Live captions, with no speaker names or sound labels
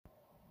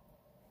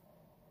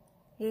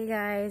Hey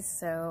guys,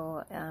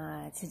 so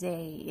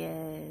today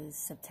is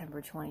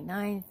September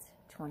 29th,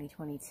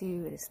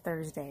 2022. It is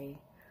Thursday.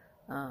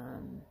 I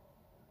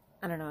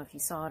don't know if you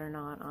saw it or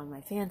not on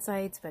my fan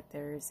sites, but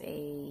there's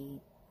a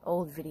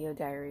old video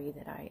diary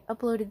that I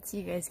uploaded so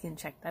you guys can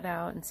check that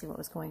out and see what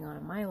was going on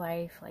in my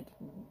life like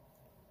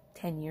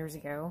 10 years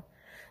ago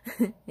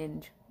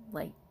in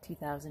like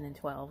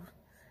 2012.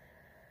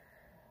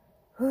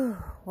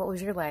 What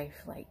was your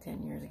life like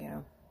 10 years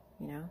ago,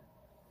 you know?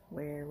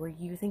 Where were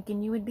you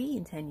thinking you would be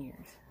in 10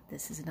 years?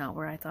 This is not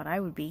where I thought I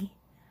would be.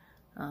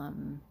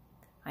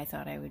 I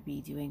thought I would be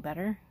doing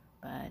better,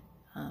 but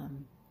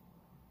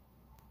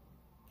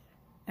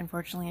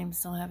unfortunately I'm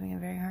still having a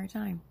very hard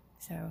time.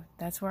 So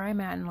that's where I'm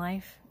at in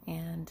life,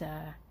 and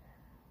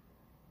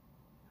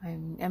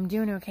I'm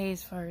doing okay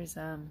as far as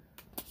I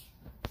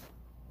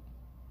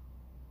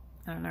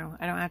don't know.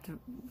 I don't have to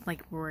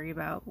like worry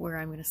about where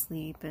I'm gonna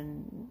sleep,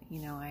 and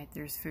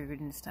there's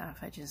food and stuff.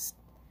 I just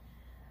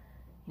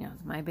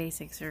my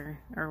basics are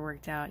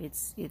worked out.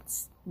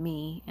 It's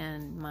me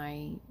and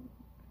my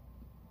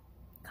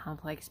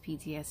complex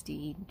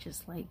PTSD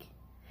just like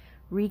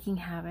wreaking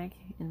havoc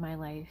in my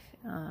life,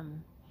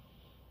 and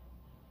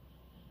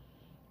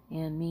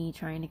me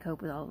trying to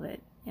cope with all of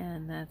it.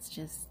 And that's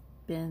just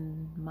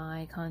been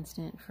my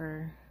constant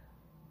for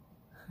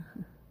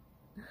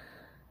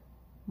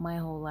my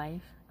whole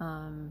life.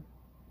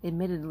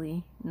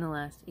 Admittedly, in the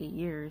last 8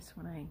 years,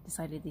 when I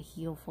decided to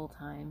heal full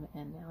time,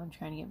 and now I'm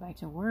trying to get back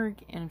to work,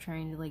 and I'm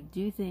trying to like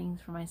do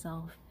things for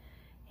myself,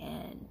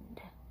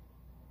 and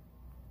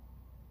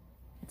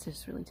it's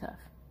just really tough.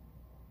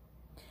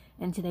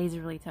 And today's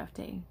a really tough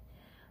day.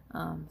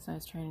 So I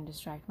was trying to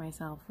distract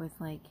myself with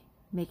like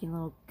making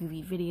little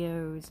goofy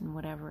videos and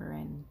whatever,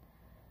 and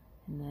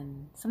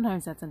then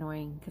sometimes that's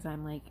annoying because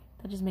I'm like,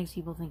 that just makes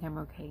people think I'm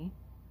okay.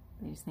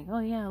 They just think, oh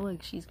yeah,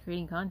 look, she's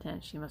creating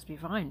content, she must be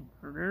fine.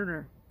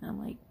 And I'm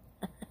like,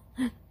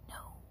 no,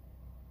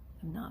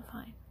 I'm not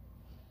fine.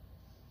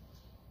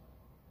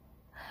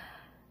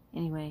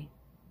 Anyway,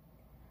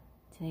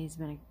 today's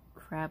been a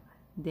crap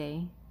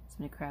day. It's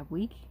been a crap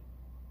week.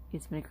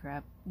 It's been a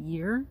crap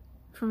year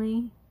for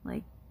me.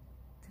 Like,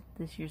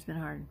 this year's been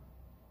hard.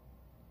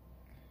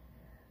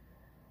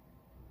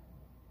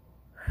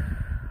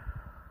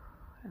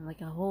 I'm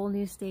like a whole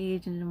new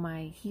stage into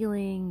my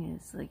healing.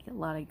 Is like a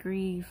lot of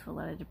grief, a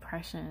lot of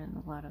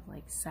depression, a lot of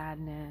like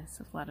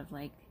sadness, a lot of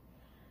like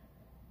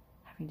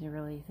having to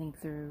really think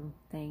through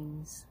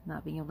things,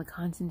 not being able to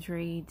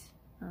concentrate.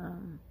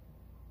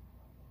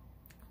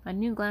 My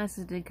new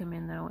glasses did come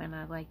in though, and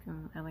I like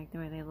them. I like the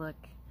way they look.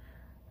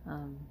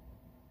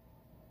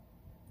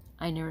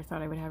 I never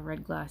thought I would have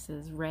red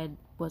glasses. Red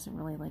wasn't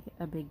really like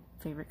a big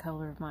favorite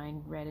color of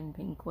mine. Red and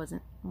pink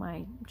wasn't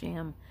my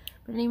jam.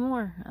 But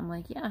anymore, I'm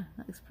like, yeah,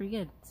 that looks pretty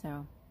good.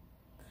 So,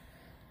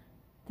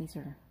 these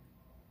are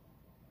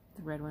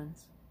the red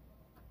ones.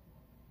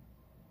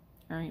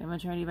 Alright, I'm going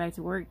to try to get back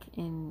to work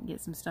and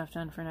get some stuff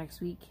done for next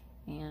week.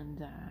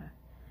 And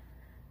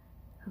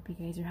hope you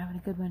guys are having a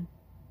good one.